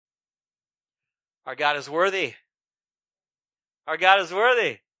Our God is worthy. Our God is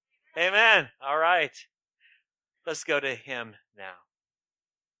worthy. Amen. All right. Let's go to him now.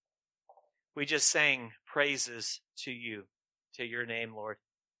 We just sang praises to you, to your name, Lord.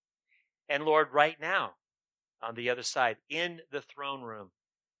 And Lord, right now, on the other side, in the throne room,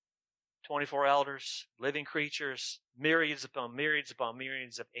 24 elders, living creatures, myriads upon myriads upon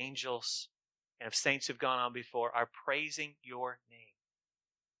myriads of angels and of saints who've gone on before are praising your name.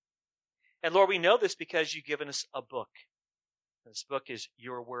 And Lord, we know this because you've given us a book. This book is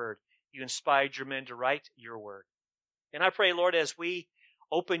your word. You inspired your men to write your word. And I pray, Lord, as we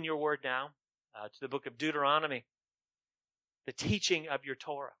open your word now to the book of Deuteronomy, the teaching of your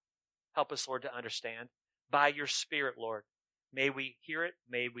Torah, help us, Lord, to understand. By your Spirit, Lord, may we hear it,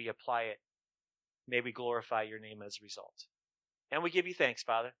 may we apply it, may we glorify your name as a result. And we give you thanks,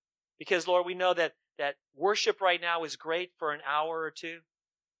 Father, because, Lord, we know that worship right now is great for an hour or two,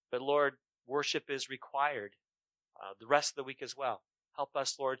 but, Lord, worship is required the rest of the week as well. Help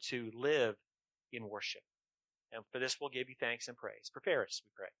us, Lord, to live in worship. And for this, we'll give you thanks and praise. Prepare us,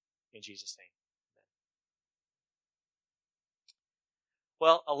 we pray, in Jesus' name.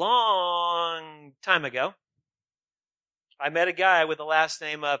 Well, a long time ago, I met a guy with the last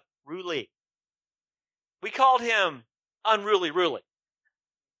name of Ruli. We called him Unruly Ruli.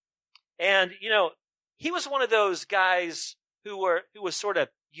 And, he was one of those guys who was sort of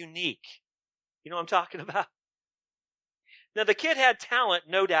unique. You know what I'm talking about? Now, the kid had talent,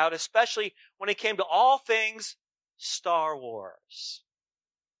 no doubt, especially when it came to all things Star Wars.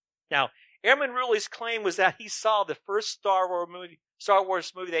 Now, Airman Ruli's claim was that he saw the first Star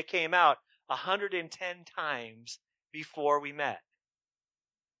Wars movie that came out 110 times before we met.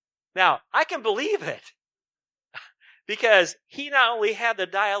 Now, I can believe it because he not only had the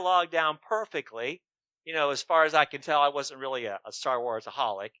dialogue down perfectly, as far as I can tell, I wasn't really a Star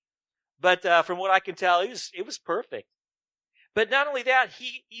Wars-aholic, but from what I can tell, it was perfect. But not only that,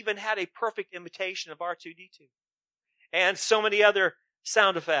 he even had a perfect imitation of R2-D2 and so many other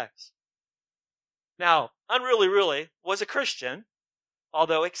sound effects. Now, Unruly Ruli was a Christian,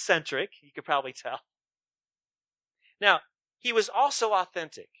 although eccentric, you could probably tell. Now, he was also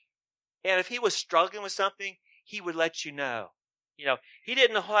authentic. And if he was struggling with something, he would let you know. He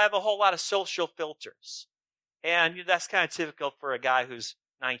didn't have a whole lot of social filters. And that's kind of typical for a guy who's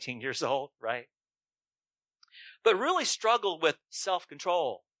 19 years old, right? But really struggled with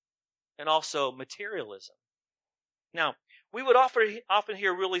self-control and also materialism. Now, we would often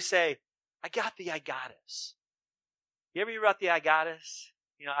hear Ruli say, I got this. You ever hear about the I got this?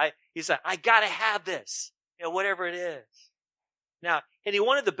 He's like, I got to have this, whatever it is. Now, and he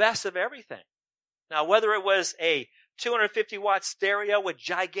wanted the best of everything. Now, whether it was a 250-watt stereo with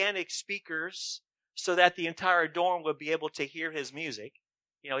gigantic speakers so that the entire dorm would be able to hear his music.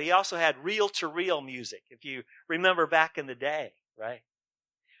 He also had reel-to-reel music, if you remember back in the day, right?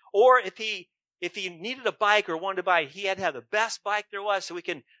 Or if he needed a bike or wanted to buy it, he had to have the best bike there was so we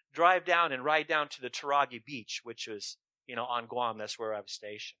can drive down and ride down to the Taragi Beach, which was, on Guam. That's where I was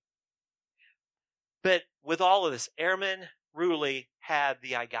stationed. But with all of this, Airman Ruli had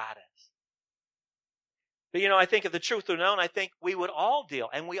the I got it. But, I think if the truth were known, I think we would all deal,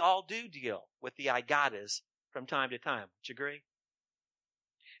 and we all do deal with the I got it from time to time. Would you agree?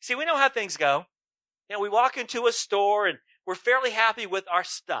 See, we know how things go. We walk into a store and we're fairly happy with our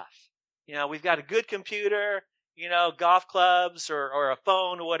stuff. We've got a good computer, golf clubs or a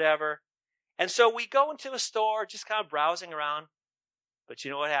phone or whatever. And so we go into a store just kind of browsing around. But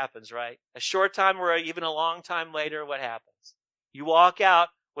you know what happens, right? A short time or even a long time later, what happens? You walk out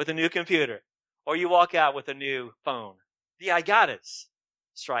with a new computer or you walk out with a new phone. The I got it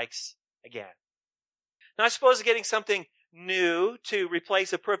strikes again. Now, I suppose getting something new to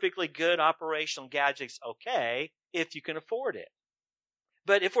replace a perfectly good operational gadget's okay if you can afford it.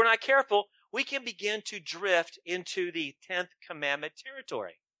 But if we're not careful, we can begin to drift into the 10th commandment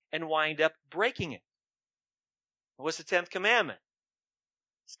territory and wind up breaking it. What's the 10th commandment?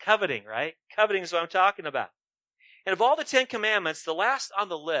 It's coveting, right? Coveting is what I'm talking about. And of all the 10 commandments, the last on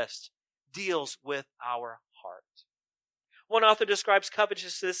the list deals with our heart. One author describes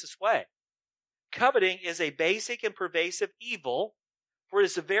covetousness this way. Coveting is a basic and pervasive evil, for it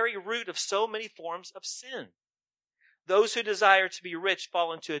is the very root of so many forms of sin. Those who desire to be rich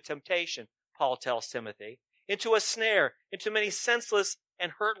fall into a temptation, Paul tells Timothy, into a snare, into many senseless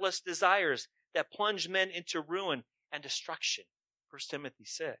and hurtless desires that plunge men into ruin and destruction, 1 Timothy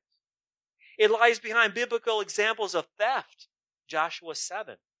 6. It lies behind biblical examples of theft, Joshua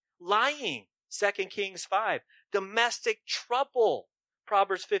 7, lying, 2 Kings 5, domestic trouble,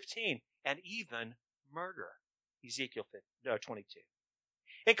 Proverbs 15, and even murder, Ezekiel 22.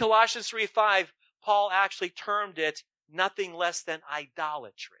 In Colossians 3:5, Paul actually termed it nothing less than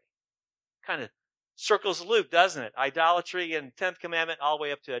idolatry. Kind of circles the loop, doesn't it? Idolatry in 10th commandment all the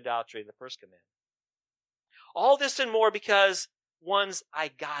way up to idolatry in the first commandment. All this and more because one's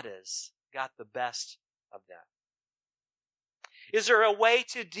agatas got the best of them. Is there a way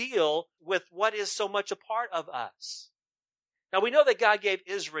to deal with what is so much a part of us? Now, we know that God gave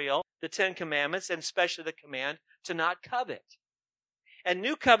Israel the 10 commandments, and especially the command to not covet. And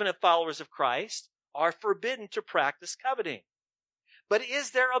new covenant followers of Christ are forbidden to practice coveting. But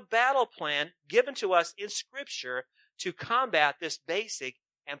is there a battle plan given to us in Scripture to combat this basic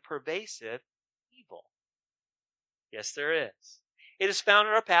and pervasive evil? Yes, there is. It is found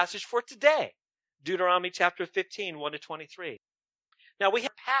in our passage for today, Deuteronomy chapter 15, 1 to 23. Now, we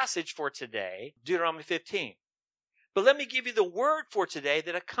have a passage for today, Deuteronomy 15. But let me give you the word for today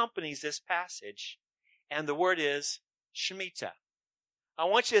that accompanies this passage. And the word is Shemitah. I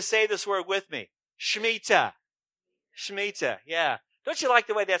want you to say this word with me. Shemitah. Shemitah. Yeah. Don't you like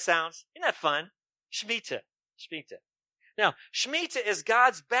the way that sounds? Isn't that fun? Shemitah. Shemitah. Now, Shemitah is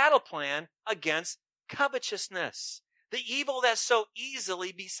God's battle plan against covetousness, the evil that so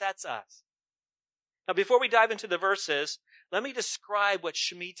easily besets us. Now, before we dive into the verses, let me describe what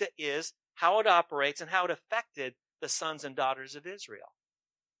Shemitah is, how it operates, and how it affected the sons and daughters of Israel.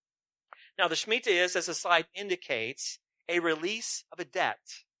 Now, the Shemitah is, as the slide indicates, a release of a debt.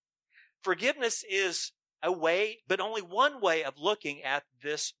 Forgiveness is a way, but only one way of looking at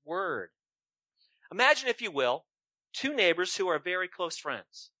this word. Imagine, if you will, two neighbors who are very close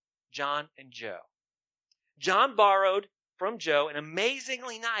friends, John and Joe. John borrowed from Joe an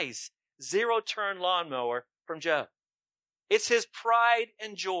amazingly nice zero-turn lawnmower from Joe. It's his pride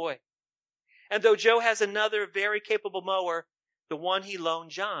and joy. And though Joe has another very capable mower, the one he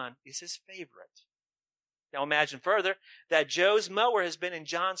loaned John is his favorite. Now imagine further that Joe's mower has been in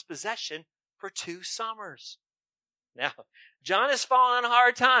John's possession for 2 summers. Now, John has fallen on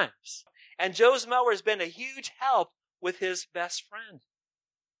hard times, and Joe's mower has been a huge help with his best friend.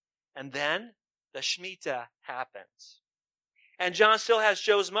 And then the Shemitah happens. And John still has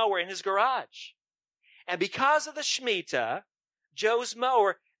Joe's mower in his garage. And because of the Shemitah, Joe's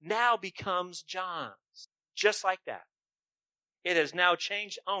mower now becomes John's. Just like that. It has now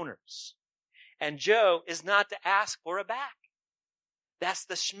changed owners. And Joe is not to ask for it back. That's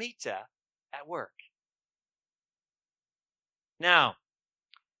the Shemitah at work. Now,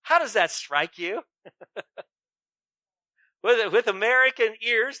 how does that strike you? With American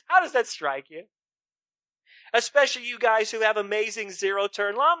ears, how does that strike you? Especially you guys who have amazing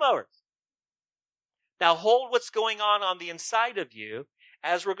zero-turn lawnmowers. Now hold what's going on the inside of you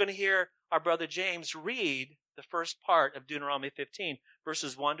as we're going to hear our brother James read the first part of Deuteronomy 15,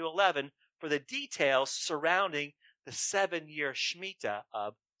 verses 1 to 11, for the details surrounding the 7-year Shemitah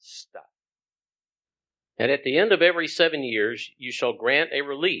of stuff. And at the end of every 7 years, you shall grant a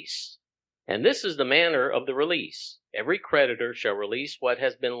release. And this is the manner of the release. Every creditor shall release what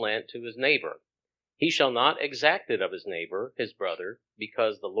has been lent to his neighbor. He shall not exact it of his neighbor, his brother,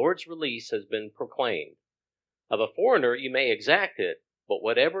 because the Lord's release has been proclaimed. Of a foreigner you may exact it, but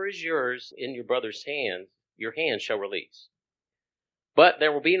whatever is yours in your brother's hands, your hand shall release. But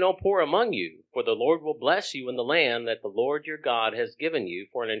there will be no poor among you, for the Lord will bless you in the land that the Lord your God has given you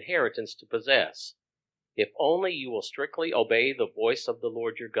for an inheritance to possess. If only you will strictly obey the voice of the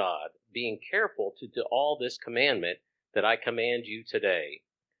Lord your God, being careful to do all this commandment that I command you today.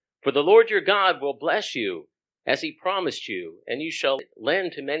 For the Lord your God will bless you, as he promised you, and you shall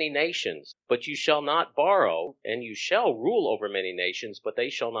lend to many nations, but you shall not borrow, and you shall rule over many nations, but they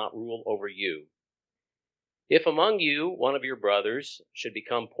shall not rule over you. If among you one of your brothers should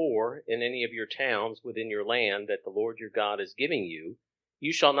become poor in any of your towns within your land that the Lord your God is giving you,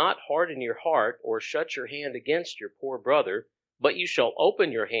 you shall not harden your heart or shut your hand against your poor brother, but you shall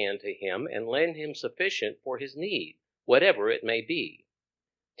open your hand to him and lend him sufficient for his need, whatever it may be.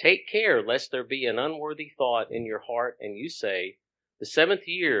 Take care lest there be an unworthy thought in your heart, and you say, the 7th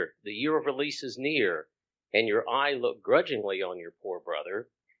year, the year of release is near, and your eye look grudgingly on your poor brother,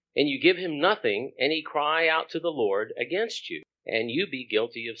 and you give him nothing, and he cry out to the Lord against you, and you be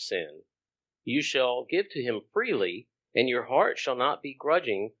guilty of sin. You shall give to him freely, and your heart shall not be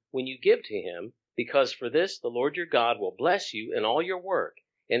grudging when you give to him, because for this the Lord your God will bless you in all your work,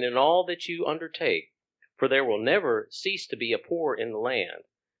 and in all that you undertake, for there will never cease to be a poor in the land.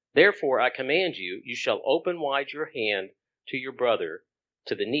 Therefore I command you, you shall open wide your hand to your brother,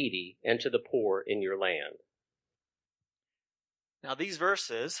 to the needy, and to the poor in your land. Now these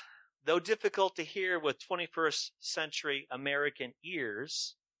verses, though difficult to hear with 21st century American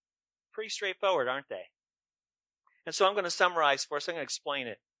ears, pretty straightforward, aren't they? And so I'm going to summarize for us. I'm going to explain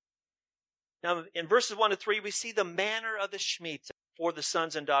it. Now, in verses 1 to 3, we see the manner of the Shemitah for the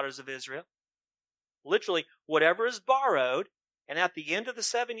sons and daughters of Israel. Literally, whatever is borrowed, and at the end of the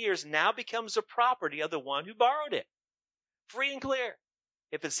 7 years, now becomes the property of the one who borrowed it. Free and clear.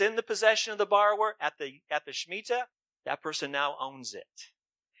 If it's in the possession of the borrower at the Shemitah, that person now owns it.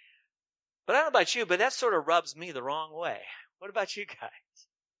 But I don't know about you, but that sort of rubs me the wrong way. What about you guys?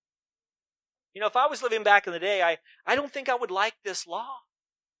 If I was living back in the day, I don't think I would like this law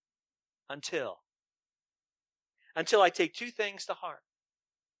until I take two things to heart.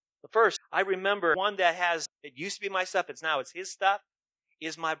 The first, I remember one that it used to be my stuff, it's his stuff,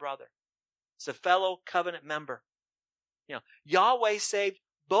 is my brother. It's a fellow covenant member. Yahweh saved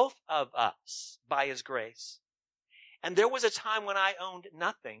both of us by his grace. And there was a time when I owned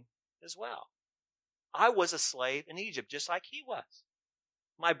nothing as well. I was a slave in Egypt, just like he was.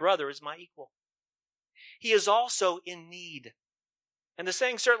 My brother is my equal. He is also in need. And the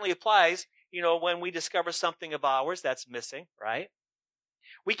saying certainly applies, when we discover something of ours that's missing, right?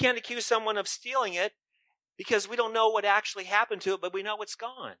 We can't accuse someone of stealing it because we don't know what actually happened to it, but we know it's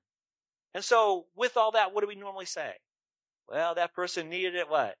gone. And so with all that, what do we normally say? Well, that person needed it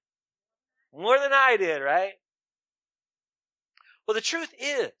what? More than I did, right? Well, the truth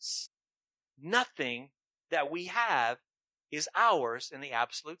is, nothing that we have is ours in the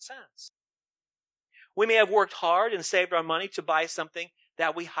absolute sense. We may have worked hard and saved our money to buy something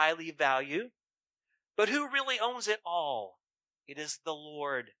that we highly value, but who really owns it all? It is the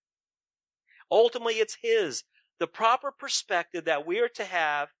Lord. Ultimately, it's his. The proper perspective that we are to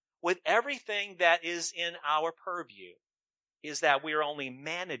have with everything that is in our purview is that we are only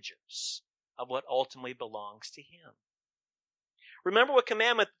managers of what ultimately belongs to him. Remember what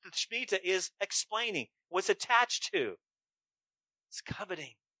commandment the Shemitah is explaining, what's attached to. It's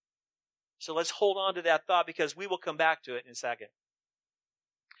coveting. So let's hold on to that thought because we will come back to it in a second.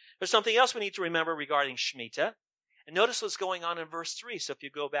 There's something else we need to remember regarding Shemitah. And notice what's going on in verse 3. So if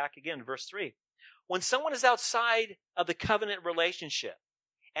you go back again, verse 3. When someone is outside of the covenant relationship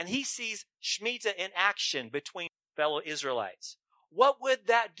and he sees Shemitah in action between fellow Israelites, what would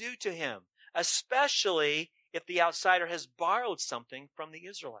that do to him? Especially if the outsider has borrowed something from the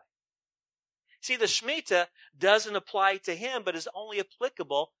Israelite. See, the Shemitah doesn't apply to him, but is only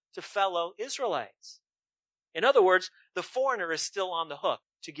applicable to fellow Israelites. In other words, the foreigner is still on the hook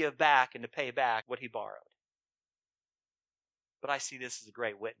to give back and to pay back what he borrowed. But I see this as a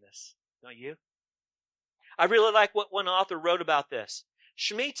great witness, don't you? I really like what one author wrote about this.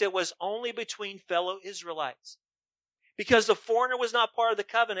 Shemitah was only between fellow Israelites. Because the foreigner was not part of the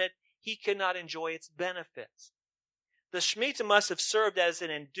covenant, he could not enjoy its benefits. The Shemitah must have served as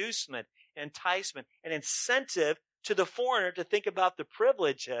an inducement, enticement, an incentive to the foreigner to think about the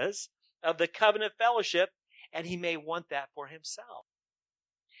privileges of the covenant fellowship, and he may want that for himself.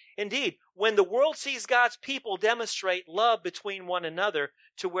 Indeed, when the world sees God's people demonstrate love between one another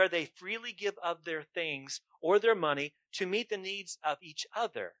to where they freely give of their things or their money to meet the needs of each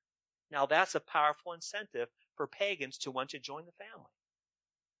other, now that's a powerful incentive for pagans to want to join the family.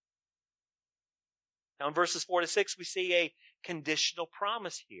 Now in verses 4 to 6, we see a conditional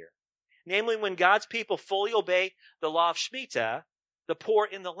promise here. Namely, when God's people fully obey the law of Shemitah, the poor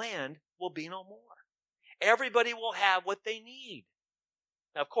in the land will be no more. Everybody will have what they need.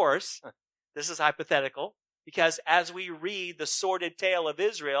 Now, of course, this is hypothetical, because as we read the sordid tale of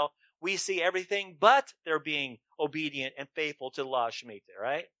Israel, we see everything but their being obedient and faithful to the law of Shemitah,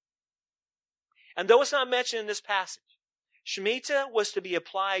 right? And though it's not mentioned in this passage, Shemitah was to be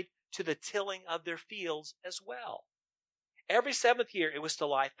applied to the tilling of their fields as well. Every seventh year, it was to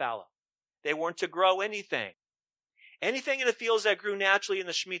lie fallow. They weren't to grow anything. Anything in the fields that grew naturally in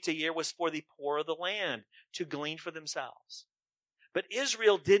the Shemitah year was for the poor of the land to glean for themselves. But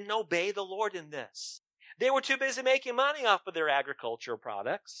Israel didn't obey the Lord in this. They were too busy making money off of their agricultural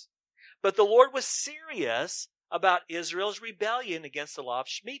products. But the Lord was serious about Israel's rebellion against the law of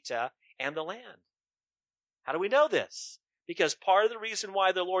Shemitah and the land. How do we know this? Because part of the reason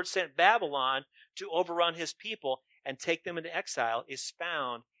why the Lord sent Babylon to overrun his people and take them into exile is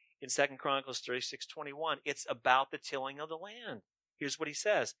found in 2 Chronicles 36:21. It's about the tilling of the land. Here's what he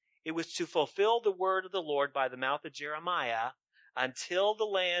says. It was to fulfill the word of the Lord by the mouth of Jeremiah until the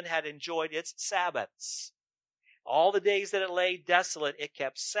land had enjoyed its Sabbaths. All the days that it lay desolate, it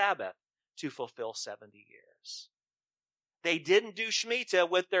kept Sabbath to fulfill 70 years. They didn't do Shemitah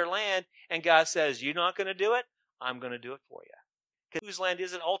with their land, and God says, you're not going to do it? I'm going to do it for you. Because whose land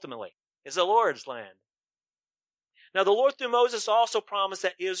is it ultimately? It's the Lord's land. Now, the Lord through Moses also promised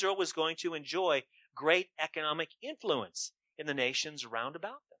that Israel was going to enjoy great economic influence in the nations round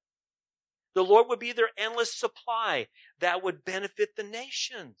about them. The Lord would be their endless supply that would benefit the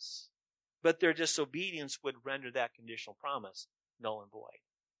nations. but their disobedience would render that conditional promise null and void.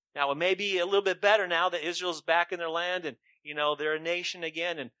 Now, it may be a little bit better now that Israel's back in their land and, they're a nation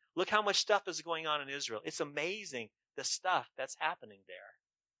again. And look how much stuff is going on in Israel. It's amazing the stuff that's happening there.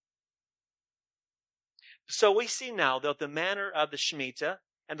 So we see now that the manner of the Shemitah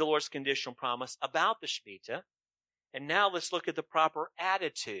and the Lord's conditional promise about the Shemitah. And now let's look at the proper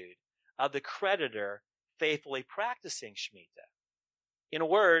attitude of the creditor faithfully practicing Shemitah. In a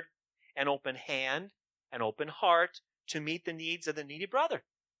word, an open hand, an open heart to meet the needs of the needy brother.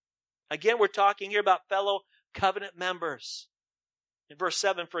 Again, we're talking here about fellow covenant members. In verse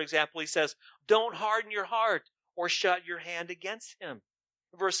 7, for example, he says, don't harden your heart or shut your hand against him.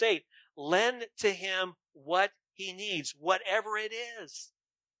 In verse 8, lend to him what he needs, whatever it is.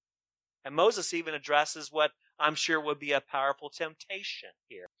 And Moses even addresses what I'm sure would be a powerful temptation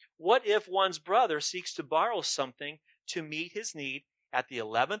here. What if one's brother seeks to borrow something to meet his need at the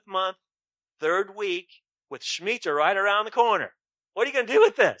 11th month, 3rd week, with Shemitah right around the corner? What are you going to do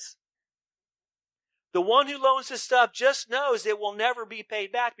with this? The one who loans his stuff just knows it will never be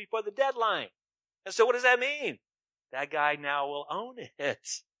paid back before the deadline. And so what does that mean? That guy now will own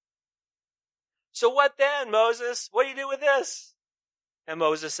it. So what then, Moses? What do you do with this? And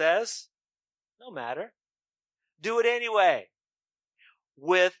Moses says, no matter. Do it anyway.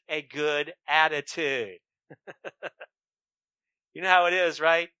 With a good attitude. You know how it is,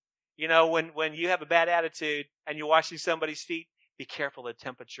 right? When you have a bad attitude and you're washing somebody's feet, be careful of the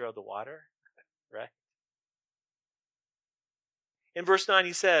temperature of the water, right? In verse 9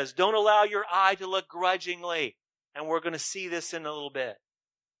 he says, don't allow your eye to look grudgingly. And we're going to see this in a little bit.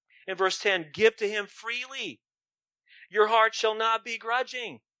 In verse 10, give to him freely. Your heart shall not be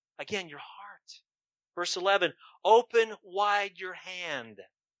grudging. Again, your heart. Verse 11, open wide your hand.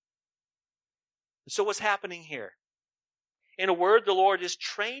 So what's happening here? In a word, the Lord is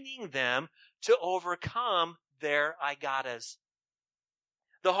training them to overcome their I gottas.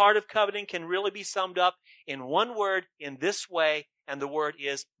 The heart of coveting can really be summed up in one word in this way, and the word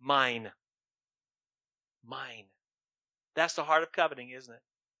is mine. Mine. That's the heart of coveting, isn't it?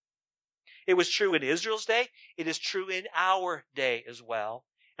 It was true in Israel's day. It is true in our day as well.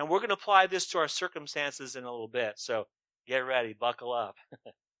 And we're going to apply this to our circumstances in a little bit. So get ready, buckle up.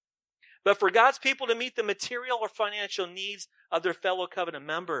 But for God's people to meet the material or financial needs of their fellow covenant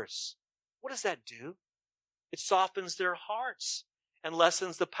members, what does that do? It softens their hearts and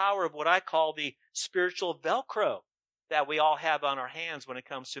lessens the power of what I call the spiritual Velcro that we all have on our hands when it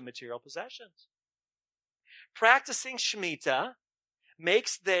comes to material possessions. Practicing Shemitah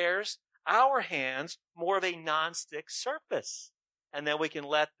makes our hands, more of a non-stick surface. And then we can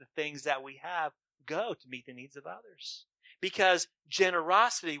let the things that we have go to meet the needs of others. Because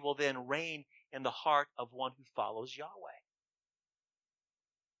generosity will then reign in the heart of one who follows Yahweh.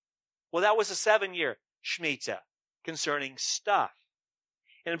 Well, that was a 7-year Shemitah concerning stuff.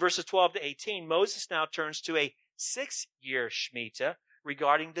 And in verses 12 to 18, Moses now turns to a 6-year Shemitah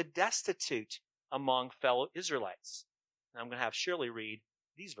regarding the destitute among fellow Israelites. And I'm going to have Shirley read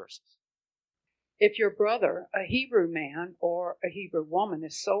these verses. If your brother, a Hebrew man or a Hebrew woman,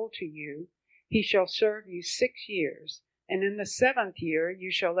 is sold to you, he shall serve you 6 years, and in the 7th year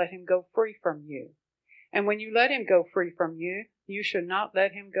you shall let him go free from you. And when you let him go free from you, you shall not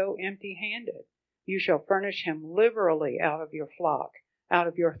let him go empty-handed. You shall furnish him liberally out of your flock, out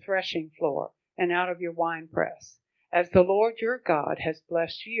of your threshing floor, and out of your winepress. As the Lord your God has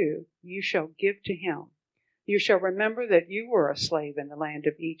blessed you, you shall give to him. You shall remember that you were a slave in the land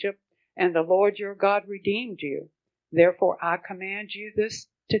of Egypt, and the Lord your God redeemed you. Therefore I command you this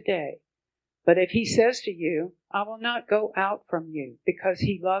today. But if he says to you, I will not go out from you, because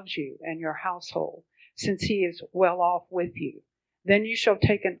he loves you and your household, since he is well off with you, then you shall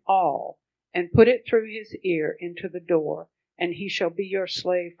take an awl and put it through his ear into the door, and he shall be your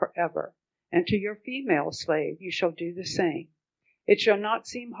slave forever. And to your female slave you shall do the same. It shall not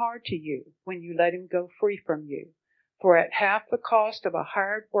seem hard to you when you let him go free from you, for at half the cost of a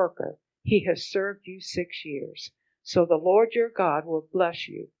hired worker he has served you 6 years. So the Lord your God will bless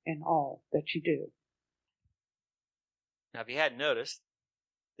you in all that you do. Now, if you hadn't noticed,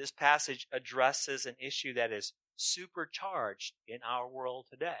 this passage addresses an issue that is supercharged in our world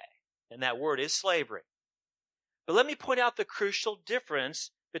today, and that word is slavery. But let me point out the crucial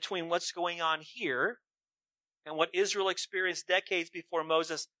difference between what's going on here and what Israel experienced decades before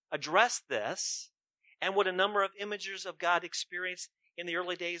Moses addressed this, and what a number of imagers of God experienced in the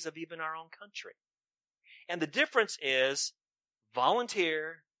early days of even our own country. And the difference is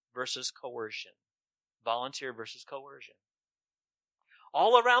volunteer versus coercion. Volunteer versus coercion.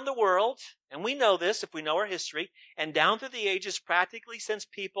 All around the world, and we know this if we know our history, and down through the ages, practically since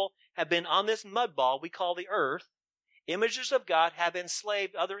people have been on this mud ball we call the earth, imagers of God have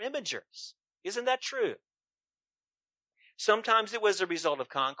enslaved other imagers. Isn't that true? Sometimes it was a result of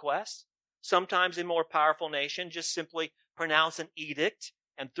conquest. Sometimes a more powerful nation just simply pronounced an edict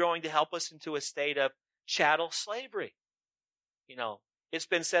and throwing to help us into a state of chattel slavery. You know, it's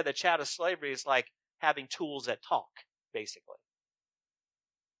been said that chattel slavery is like having tools that talk, basically.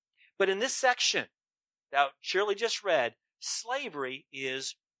 But in this section that Shirley just read, slavery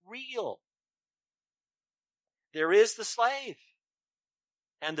is real. There is the slave,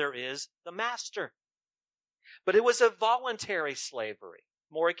 and there is the master. But it was a voluntary slavery,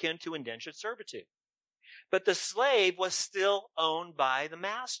 more akin to indentured servitude. But the slave was still owned by the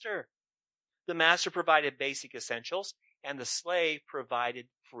master. The master provided basic essentials, and the slave provided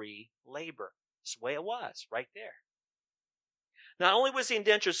free labor. That's the way it was, right there. Not only was the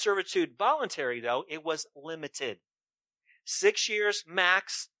indentured servitude voluntary, though, it was limited. 6 years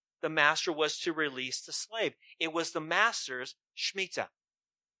max, the master was to release the slave. It was the master's shemitah.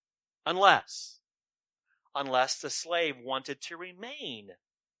 Unless the slave wanted to remain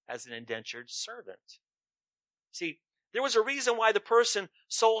as an indentured servant. See, there was a reason why the person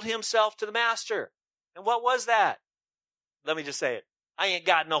sold himself to the master. And what was that? Let me just say it. I ain't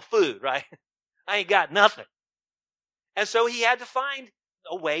got no food, right? I ain't got nothing. And so he had to find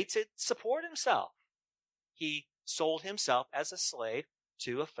a way to support himself. He sold himself as a slave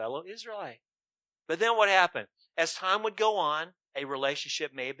to a fellow Israelite. But then what happened? As time would go on, a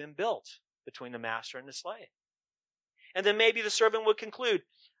relationship may have been built between the master and the slave. And then maybe the servant would conclude,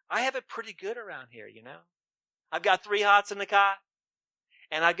 I have it pretty good around here, you know. I've got 3 hots in the cot,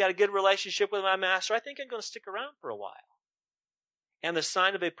 and I've got a good relationship with my master. I think I'm going to stick around for a while. And the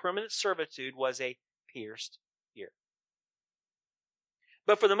sign of a permanent servitude was a pierced ear.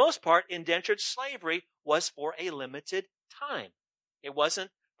 But for the most part, indentured slavery was for a limited time. It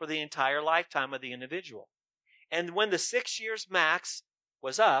wasn't for the entire lifetime of the individual. And when the 6 years max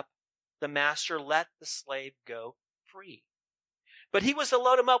was up, the master let the slave go free. But he was to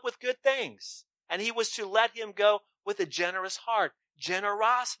load him up with good things, and he was to let him go with a generous heart.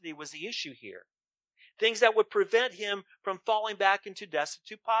 Generosity was the issue here. Things that would prevent him from falling back into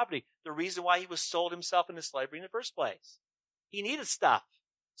destitute poverty. The reason why he was sold himself into slavery in the first place. He needed stuff,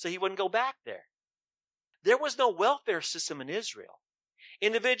 so he wouldn't go back there. There was no welfare system in Israel.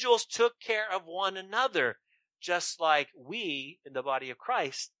 Individuals took care of one another, just like we in the body of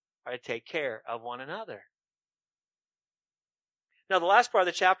Christ are to take care of one another. Now, the last part of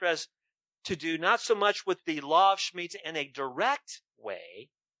the chapter has to do not so much with the law of Shemitah in a direct way,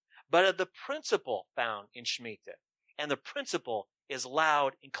 but of the principle found in Shemitah. And the principle is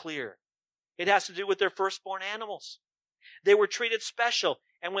loud and clear. It has to do with their firstborn animals. They were treated special,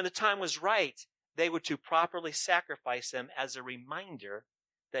 and when the time was right, they were to properly sacrifice them as a reminder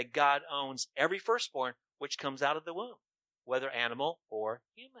that God owns every firstborn which comes out of the womb, whether animal or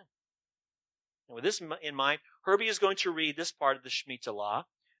human. And with this in mind, Herbie is going to read this part of the Shemitah law,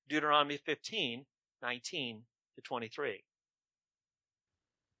 Deuteronomy 15, 19 to 23.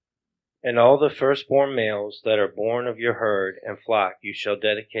 And all the firstborn males that are born of your herd and flock you shall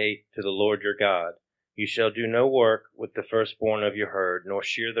dedicate to the Lord your God. You shall do no work with the firstborn of your herd, nor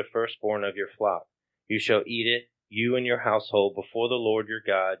shear the firstborn of your flock. You shall eat it, you and your household, before the Lord your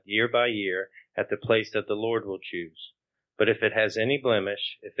God, year by year, at the place that the Lord will choose. But if it has any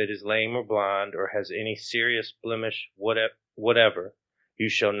blemish, if it is lame or blind, or has any serious blemish whatever, you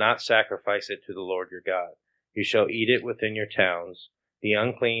shall not sacrifice it to the Lord your God. You shall eat it within your towns. The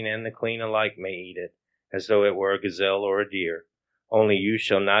unclean and the clean alike may eat it, as though it were a gazelle or a deer. Only you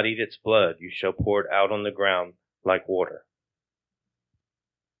shall not eat its blood. You shall pour it out on the ground like water.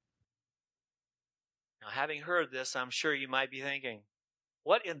 Now, having heard this, I'm sure you might be thinking,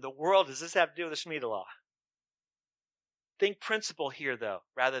 what in the world does this have to do with the Shemitah law? Think principle here, though,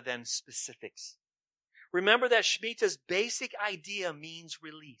 rather than specifics. Remember that Shemitah's basic idea means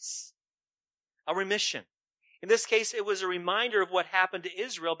release, a remission. In this case, it was a reminder of what happened to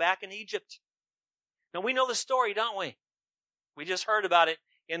Israel back in Egypt. Now, we know the story, don't we? We just heard about it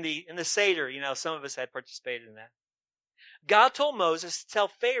in the Seder. You know, some of us had participated in that. God told Moses to tell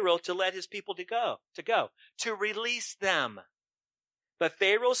Pharaoh to let his people to release them. But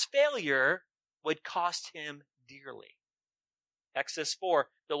Pharaoh's failure would cost him dearly. Exodus 4,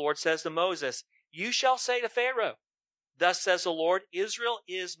 the Lord says to Moses, you shall say to Pharaoh, thus says the Lord, Israel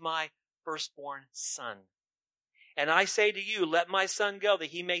is my firstborn son. And I say to you, let my son go, that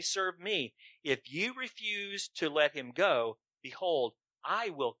he may serve me. If you refuse to let him go, behold,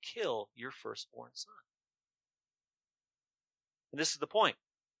 I will kill your firstborn son. And this is the point.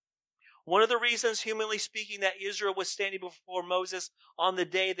 One of the reasons, humanly speaking, that Israel was standing before Moses on the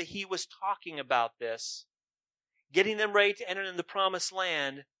day that he was talking about this, getting them ready to enter in the promised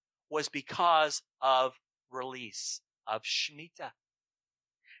land, was because of release, of Shemitah.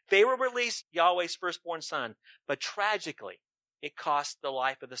 Pharaoh released Yahweh's firstborn son, but tragically, it cost the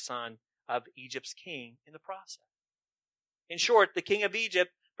life of the son of Egypt's king in the process. In short, the king of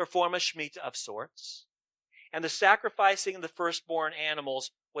Egypt performed a Shemitah of sorts, and the sacrificing of the firstborn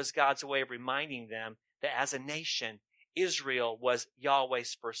animals was God's way of reminding them that as a nation, Israel was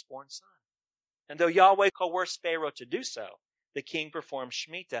Yahweh's firstborn son. And though Yahweh coerced Pharaoh to do so, the king performed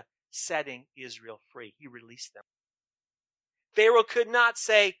Shemitah, setting Israel free. He released them. Pharaoh could not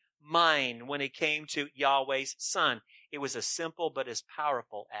say mine when it came to Yahweh's son. It was as simple but as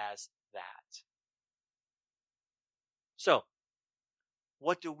powerful as that. So,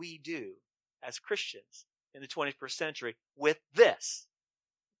 what do we do as Christians in the 21st century with this?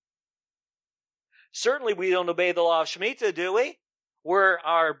 Certainly we don't obey the law of Shemitah, do we? Where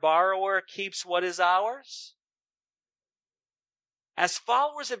our borrower keeps what is ours? As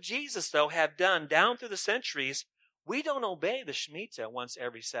followers of Jesus, though, have done down through the centuries, we don't obey the Shemitah once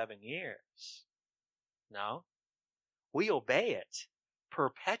every 7 years. No. We obey it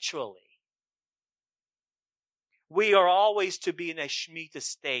perpetually. We are always to be in a Shemitah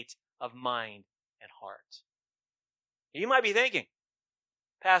state of mind and heart. You might be thinking,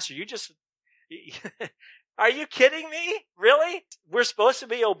 Pastor, are you kidding me? Really? We're supposed to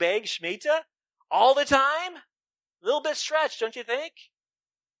be obeying Shemitah all the time? A little bit stretched, don't you think?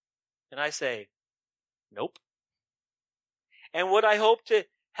 And I say, nope. And what I hope to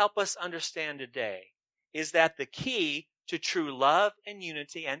help us understand today is that the key to true love and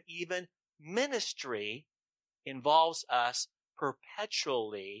unity and even ministry involves us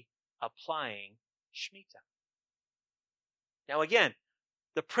perpetually applying Shemitah. Now again,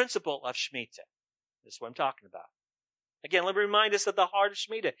 the principle of Shemitah, this is what I'm talking about. Again, let me remind us of the heart of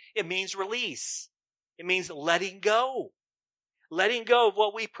Shemitah. It means release. It means letting go. Letting go of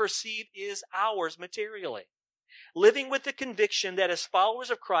what we perceive is ours materially. Living with the conviction that as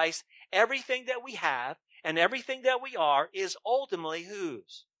followers of Christ, everything that we have and everything that we are is ultimately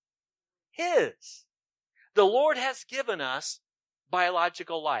whose? His. The Lord has given us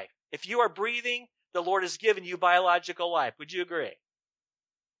biological life. If you are breathing, the Lord has given you biological life. Would you agree?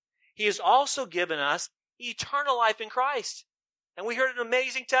 He has also given us eternal life in Christ. And we heard an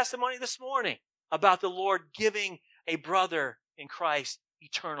amazing testimony this morning about the Lord giving a brother in Christ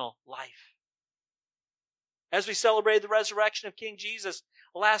eternal life. As we celebrated the resurrection of King Jesus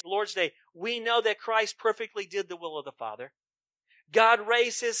last Lord's Day, we know that Christ perfectly did the will of the Father. God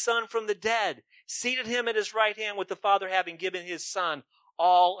raised his Son from the dead, seated him at his right hand with the Father having given his Son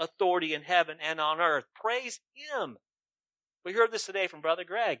all authority in heaven and on earth. Praise him. We heard this today from Brother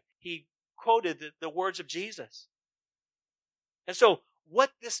Greg. He quoted the words of Jesus. And so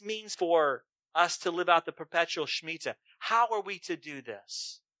what this means for us to live out the perpetual Shemitah, how are we to do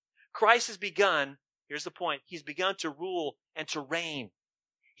this? Christ has begun, here's the point, he's begun to rule and to reign.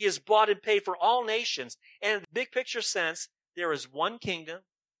 He has bought and paid for all nations. And in the big picture sense, there is one kingdom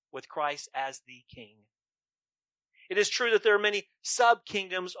with Christ as the king. It is true that there are many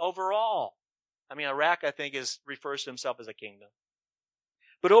sub-kingdoms overall. I mean, Iraq, I think, refers to himself as a kingdom.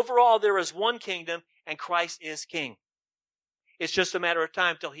 But overall, there is one kingdom, and Christ is king. It's just a matter of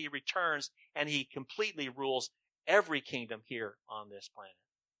time till he returns and he completely rules every kingdom here on this planet.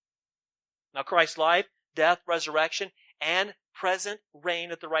 Now, Christ's life, death, resurrection, and present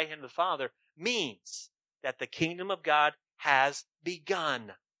reign at the right hand of the Father means that the kingdom of God has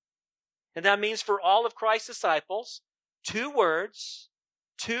begun. And that means for all of Christ's disciples, 2 words,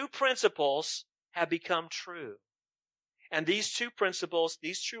 2 principles have become true. And these 2 principles,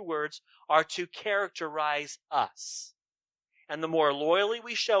 these 2 words, are to characterize us. And the more loyally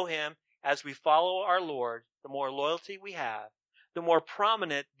we show him as we follow our Lord, the more loyalty we have, the more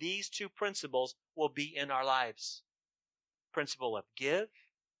prominent these 2 principles will be in our lives. Principle of give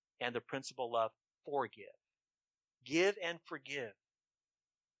and the principle of forgive. Give and forgive.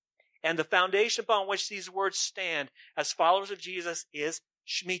 And the foundation upon which these words stand as followers of Jesus is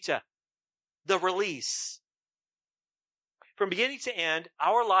Shemitah, the release. From beginning to end,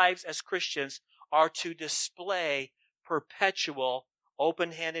 our lives as Christians are to display perpetual,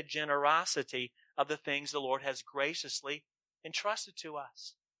 open-handed generosity of the things the Lord has graciously entrusted to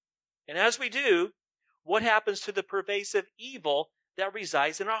us. And as we do, what happens to the pervasive evil that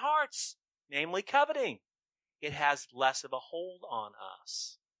resides in our hearts, namely coveting? It has less of a hold on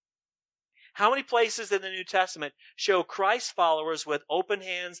us. How many places in the New Testament show Christ's followers with open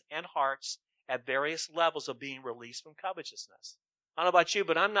hands and hearts at various levels of being released from covetousness. I don't know about you,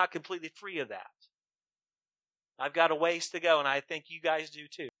 but I'm not completely free of that. I've got a ways to go, and I think you guys do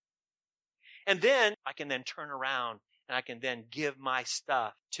too. And then I can then turn around and I can then give my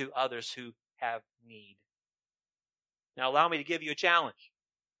stuff to others who have need. Now allow me to give you a challenge.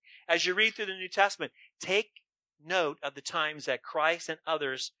 As you read through the New Testament, take note of the times that Christ and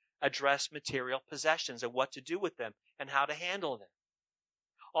others address material possessions and what to do with them and how to handle them.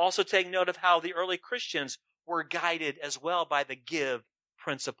 Also take note of how the early Christians were guided as well by the give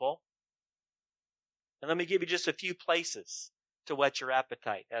principle. And let me give you just a few places to whet your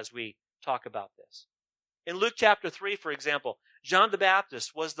appetite as we talk about this. In Luke chapter 3, for example, John the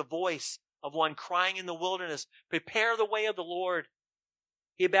Baptist was the voice of one crying in the wilderness, "Prepare the way of the Lord."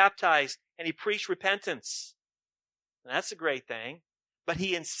 He baptized and he preached repentance. And that's a great thing. But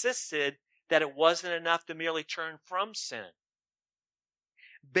he insisted that it wasn't enough to merely turn from sin.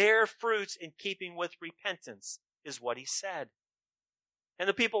 Bear fruits in keeping with repentance is what he said. And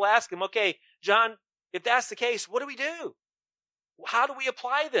the people asked him, "Okay, John, if that's the case, what do we do? How do we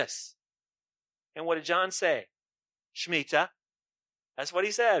apply this?" And what did John say? Shemitah. That's what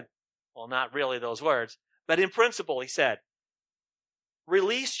he said. Well, not really those words, but in principle he said,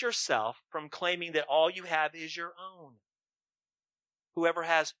 release yourself from claiming that all you have is your own. Whoever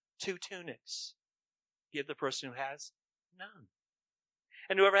has 2 tunics, give the person who has none.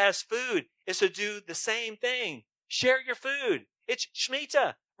 And whoever has food is to do the same thing. Share your food. It's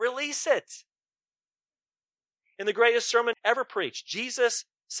Shemitah. Release it. In the greatest sermon ever preached, Jesus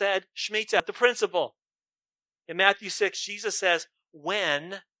said Shemitah, the principle. In Matthew 6, Jesus says,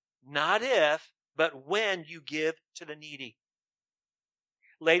 when, not if, but when you give to the needy.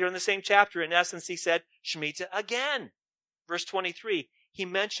 Later in the same chapter, in essence, he said Shemitah again. Verse 23, he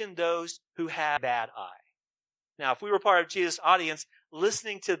mentioned those who had a bad eye. Now, if we were part of Jesus' audience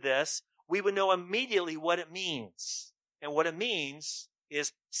listening to this, we would know immediately what it means. And what it means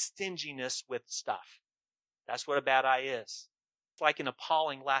is stinginess with stuff. That's what a bad eye is. It's like an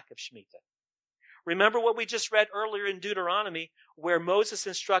appalling lack of Shemitah. Remember what we just read earlier in Deuteronomy, where Moses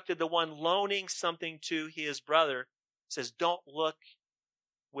instructed the one loaning something to his brother, says, don't look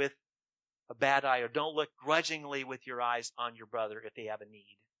with a bad eye, or don't look grudgingly with your eyes on your brother if they have a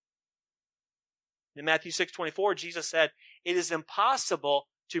need. In Matthew 6:24, Jesus said, it is impossible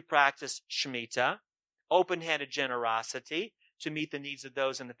to practice Shemitah, open-handed generosity, to meet the needs of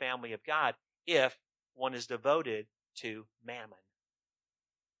those in the family of God, if one is devoted to mammon.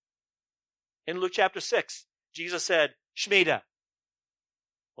 In Luke chapter 6, Jesus said, Shemitah.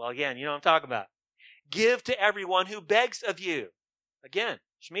 Well, again, you know what I'm talking about. Give to everyone who begs of you. Again,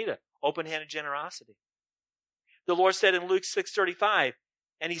 Shemitah, open-handed generosity. The Lord said in Luke 6:35,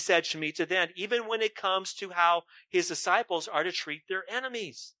 and he said Shemitah then, even when it comes to how his disciples are to treat their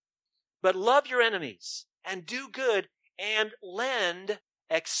enemies. But love your enemies and do good and lend,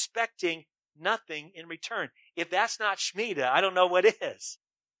 expecting nothing in return. If that's not Shemitah, I don't know what is.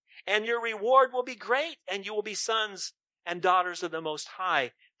 And your reward will be great, and you will be sons and daughters of the Most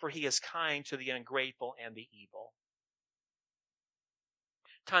High, for he is kind to the ungrateful and the evil.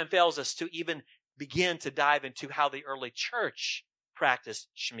 Time fails us to even begin to dive into how the early church practiced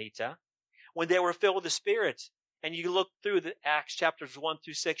Shemitah. When they were filled with the Spirit, and you look through the Acts chapters 1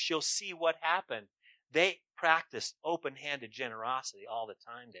 through 6, you'll see what happened. They practiced open-handed generosity all the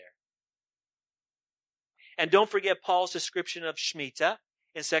time there. And don't forget Paul's description of Shemitah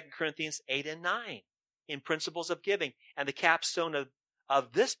in 2 Corinthians 8 and 9 in Principles of Giving. And the capstone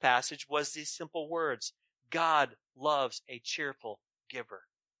of this passage was these simple words, God loves a cheerful giver,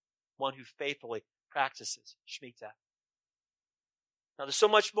 one who faithfully practices Shemitah. Now, there's so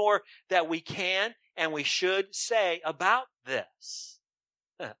much more that we can and we should say about this.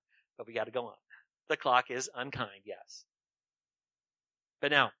 But we got to go on. The clock is unkind, yes.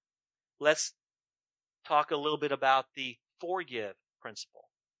 But now, let's talk a little bit about the forgive principle.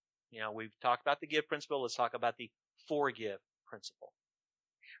 You know, we've talked about the give principle. Let's talk about the forgive principle.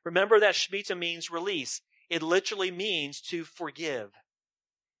 Remember that Shemitah means release. It literally means to forgive.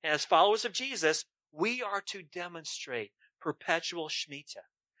 And as followers of Jesus, we are to demonstrate perpetual Shemitah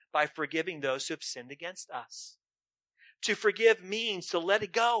by forgiving those who have sinned against us. To forgive means to let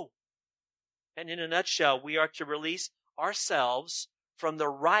it go. And in a nutshell, we are to release ourselves from the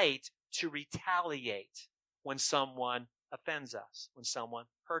right to retaliate when someone offends us, when someone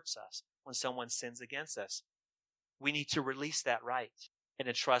hurts us, when someone sins against us. We need to release that right and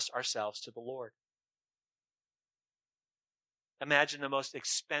entrust ourselves to the Lord. Imagine the most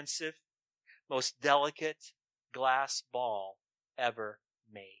expensive, most delicate glass ball ever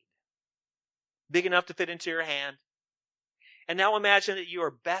made. Big enough to fit into your hand. And now imagine that you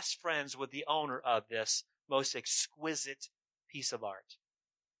are best friends with the owner of this most exquisite piece of art.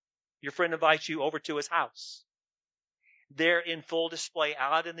 Your friend invites you over to his house. There in full display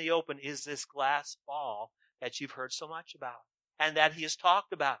out in the open is this glass ball that you've heard so much about and that he has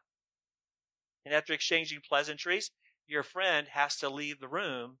talked about. And after exchanging pleasantries, your friend has to leave the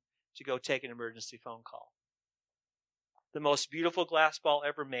room to go take an emergency phone call. The most beautiful glass ball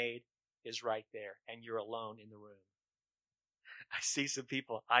ever made is right there, and you're alone in the room. I see some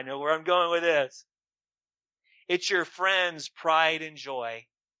people. I know where I'm going with this. It's your friend's pride and joy.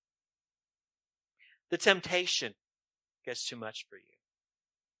 The temptation gets too much for you.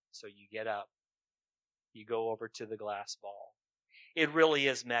 So you get up. You go over to the glass ball. It really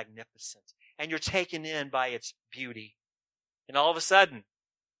is magnificent. And you're taken in by its beauty. And all of a sudden,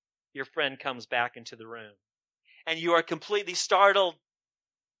 your friend comes back into the room. And you are completely startled.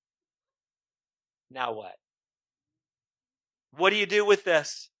 Now what? What do you do with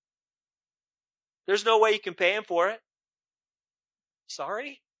this? There's no way you can pay him for it.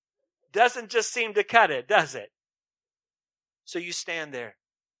 Sorry? Doesn't just seem to cut it, does it? So you stand there,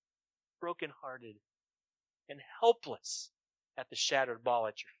 brokenhearted and helpless at the shattered ball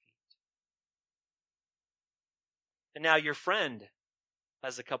at your feet. And now your friend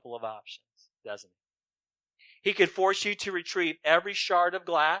has a couple of options, doesn't he? He could force you to retrieve every shard of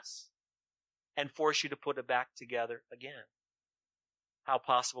glass and force you to put it back together again. How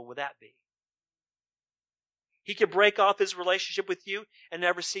possible would that be? He could break off his relationship with you and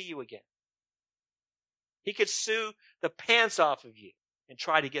never see you again. He could sue the pants off of you and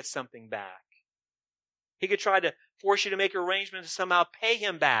try to get something back. He could try to force you to make arrangements to somehow pay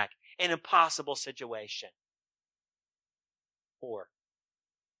him back, an impossible situation. Or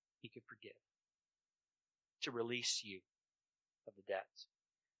he could forgive, to release you of the debt,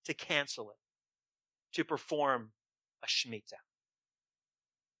 to cancel it, to perform a Shemitah.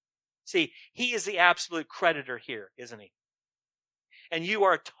 See, he is the absolute creditor here, isn't he? And you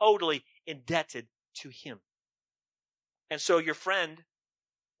are totally indebted to him. And so your friend,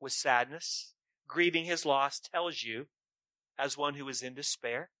 with sadness, grieving his loss, tells you, as one who is in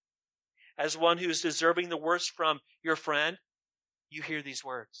despair, as one who is deserving the worst from your friend, you hear these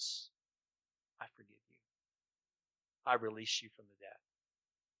words: I forgive you. I release you from the debt.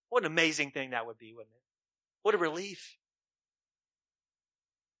 What an amazing thing that would be, wouldn't it? What a relief.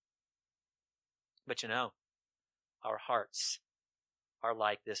 But you know, our hearts are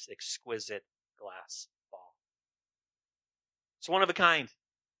like this exquisite glass ball. It's one of a kind.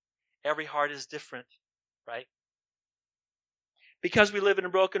 Every heart is different, right? Because we live in a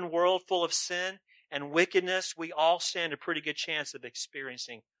broken world full of sin and wickedness, we all stand a pretty good chance of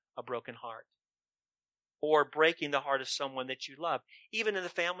experiencing a broken heart or breaking the heart of someone that you love, even in the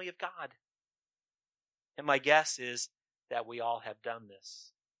family of God. And my guess is that we all have done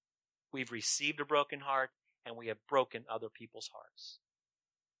this. We've received a broken heart, and we have broken other people's hearts.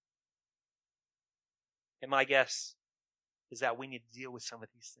 And my guess is that we need to deal with some of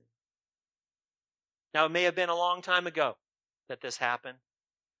these things. Now, it may have been a long time ago that this happened,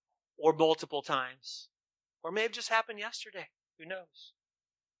 or multiple times, or may have just happened yesterday. Who knows?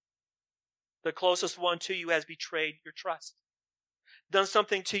 The closest one to you has betrayed your trust, done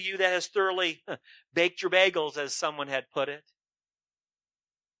something to you that has thoroughly baked your bagels, as someone had put it.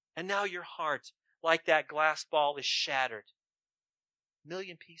 And now your heart, like that glass ball, is shattered. A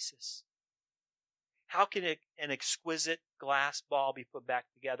million pieces. How can an exquisite glass ball be put back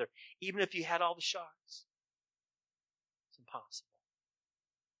together, even if you had all the shards? It's impossible.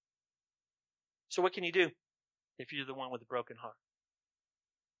 So what can you do if you're the one with a broken heart?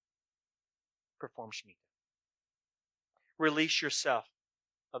 Perform Shemitah. Release yourself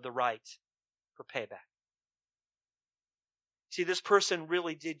of the right for payback. See, this person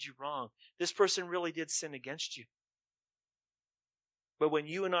really did you wrong. This person really did sin against you. But when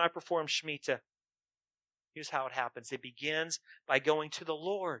you and I perform Shemitah, here's how it happens. It begins by going to the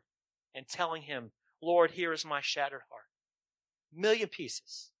Lord and telling him, Lord, here is my shattered heart. A million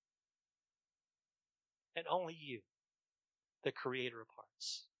pieces. And only you, the creator of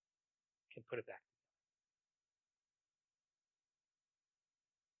hearts, can put it back.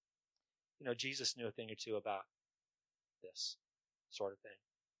 You know, Jesus knew a thing or two about this sort of thing.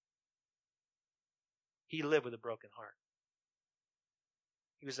 He lived with a broken heart.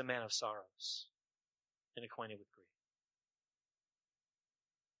 He was a man of sorrows and acquainted with grief.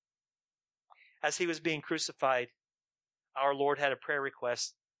 As he was being crucified, our Lord had a prayer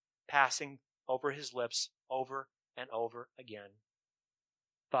request passing over his lips over and over again.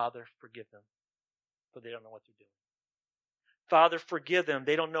 Father, forgive them, for they don't know what they're doing. Father, forgive them.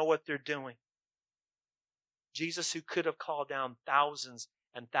 They don't know what they're doing. Jesus, who could have called down thousands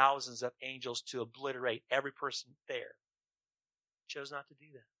and thousands of angels to obliterate every person there, chose not to do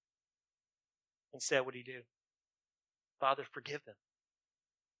that. Instead, what did he do? Father, forgive them.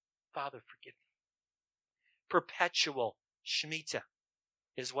 Father, forgive them. Perpetual Shemitah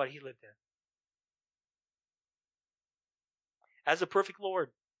is what he lived in. As a perfect Lord,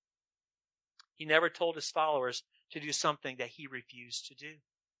 he never told his followers to do something that he refused to do.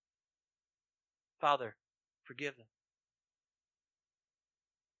 Father, forgive them.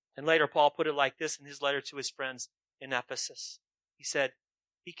 And later, Paul put it like this in his letter to his friends in Ephesus. He said,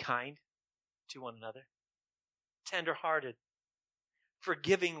 be kind to one another, tender-hearted,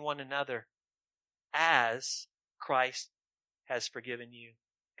 forgiving one another as Christ has forgiven you.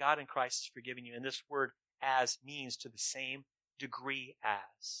 God in Christ has forgiven you. And this word as means to the same degree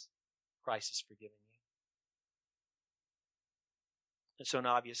as Christ has forgiven you. And so an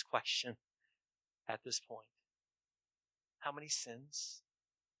obvious question at this point: how many sins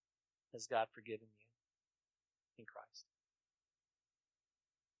has God forgiven you in Christ?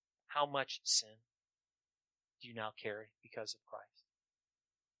 How much sin do you now carry because of Christ?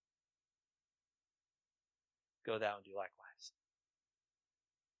 Go thou and do likewise.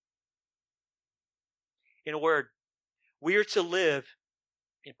 In a word, we are to live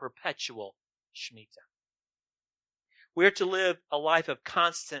in perpetual Shemitah. We are to live a life of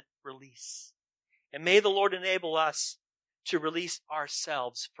constant release. And may the Lord enable us to release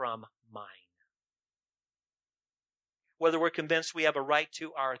ourselves from mine. Whether we're convinced we have a right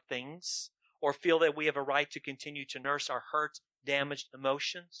to our things or feel that we have a right to continue to nurse our hurt, damaged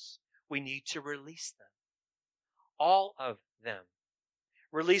emotions, we need to release them. All of them.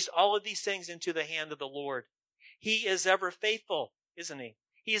 Release all of these things into the hand of the Lord. He is ever faithful, isn't he?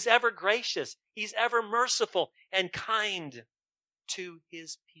 He is ever gracious. He's ever merciful and kind to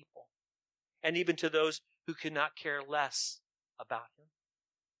his people, and even to those who could not care less about him.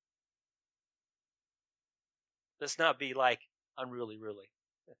 Let's not be like unruly.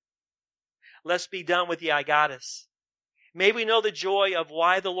 Let's be done with the I got us. May we know the joy of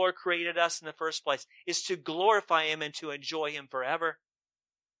why the Lord created us in the first place is to glorify him and to enjoy him forever.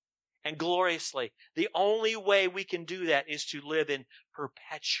 And gloriously. The only way we can do that is to live in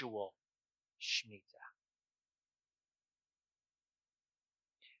perpetual Shemitah.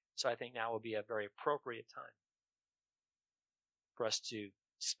 So I think now would be a very appropriate time for us to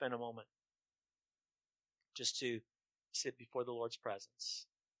spend a moment just to sit before the Lord's presence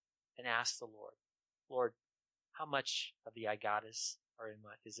and ask the Lord, Lord, how much of the I got is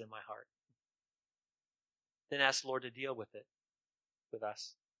in my heart? Then ask the Lord to deal with it with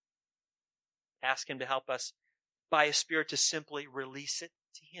us. Ask him to help us by his Spirit to simply release it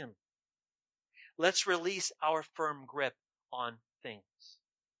to him. Let's release our firm grip on things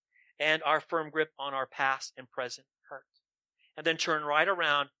and our firm grip on our past and present hurt. And then turn right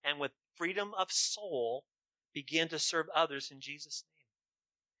around and with freedom of soul begin to serve others in Jesus' name.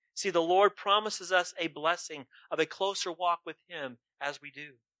 See, the Lord promises us a blessing of a closer walk with him as we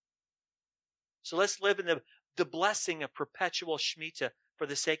do. So let's live in the blessing of perpetual Shemitah for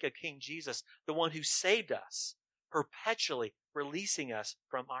the sake of King Jesus, the one who saved us, perpetually releasing us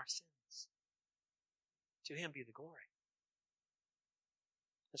from our sins. To him be the glory.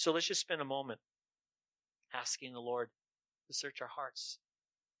 And so let's just spend a moment asking the Lord to search our hearts,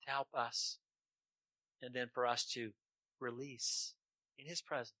 to help us, and then for us to release in his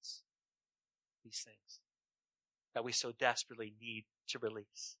presence these things that we so desperately need to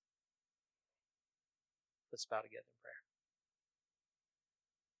release. Let's bow together in prayer.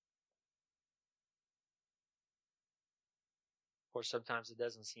 Of course, sometimes it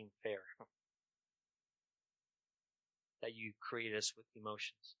doesn't seem fair that you create us with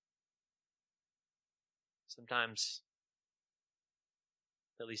emotions. Sometimes,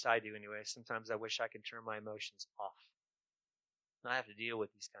 at least I do anyway, sometimes I wish I could turn my emotions off. And I have to deal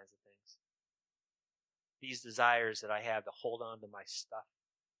with these kinds of things. These desires that I have to hold on to my stuff,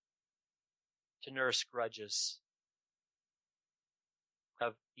 to nurse grudges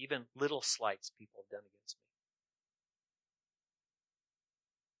of even little slights people have done against me.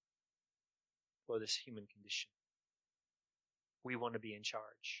 For this human condition. We want to be in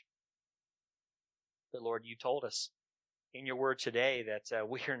charge. But Lord, you told us in your word today that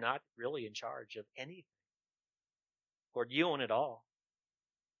we are not really in charge of anything. Lord, you own it all.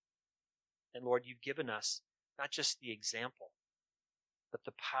 And Lord, you've given us not just the example, but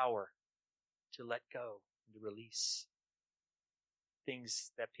the power to let go and to release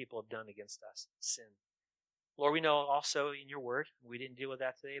things that people have done against us, sin. Lord, we know also in your word, we didn't deal with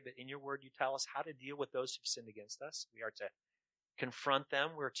that today, but in your word you tell us how to deal with those who've sinned against us. We are to confront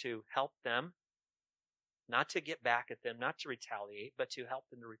them. We're to help them. Not to get back at them, not to retaliate, but to help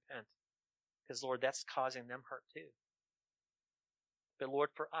them to repent. Because, Lord, that's causing them hurt too. But, Lord,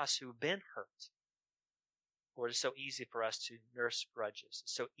 for us who've been hurt, Lord, it's so easy for us to nurse grudges.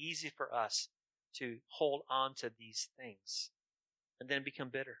 It's so easy for us to hold on to these things and then become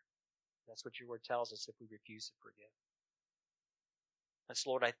bitter. That's what your word tells us if we refuse to forgive. And so,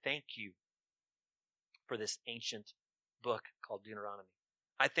 Lord, I thank you for this ancient book called Deuteronomy.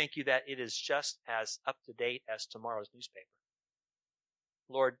 I thank you that it is just as up to date as tomorrow's newspaper.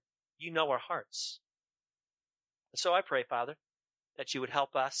 Lord, you know our hearts. And so I pray, Father, that you would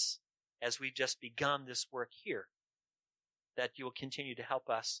help us as we've just begun this work here, that you will continue to help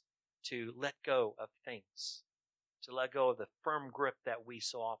us to let go of things, to let go of the firm grip that we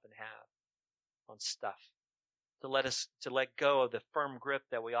so often have on stuff, to let go of the firm grip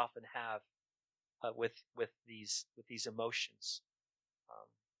that we often have with these emotions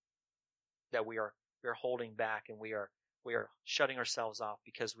that we are holding back, and we are shutting ourselves off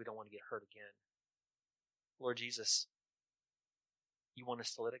because we don't want to get hurt again. Lord Jesus, you want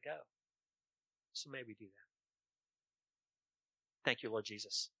us to let it go. So may we do that. Thank you, Lord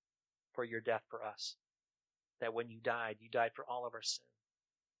Jesus, for your death for us. That when you died for all of our sin,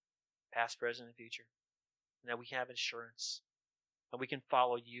 past, present, and future. And that we have insurance. And we can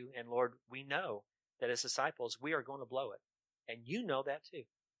follow you. And Lord, we know that as disciples, we are going to blow it. And you know that too.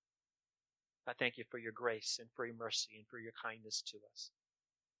 I thank you for your grace and for your mercy and for your kindness to us.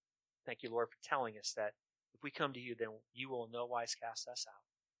 Thank you, Lord, for telling us that if we come to you, then you will in no wise cast us out.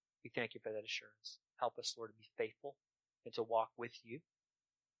 We thank you for that assurance. Help us, Lord, to be faithful and to walk with you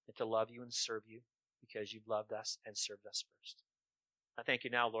and to love you and serve you because you've loved us and served us first. I thank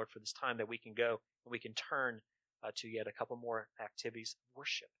you now, Lord, for this time that we can go and we can turn to yet a couple more activities of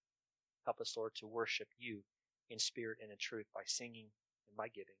worship. Help us, Lord, to worship you in spirit and in truth by singing and by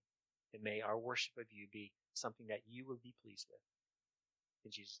giving. And may our worship of you be something that you will be pleased with.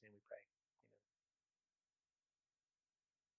 In Jesus' name we pray.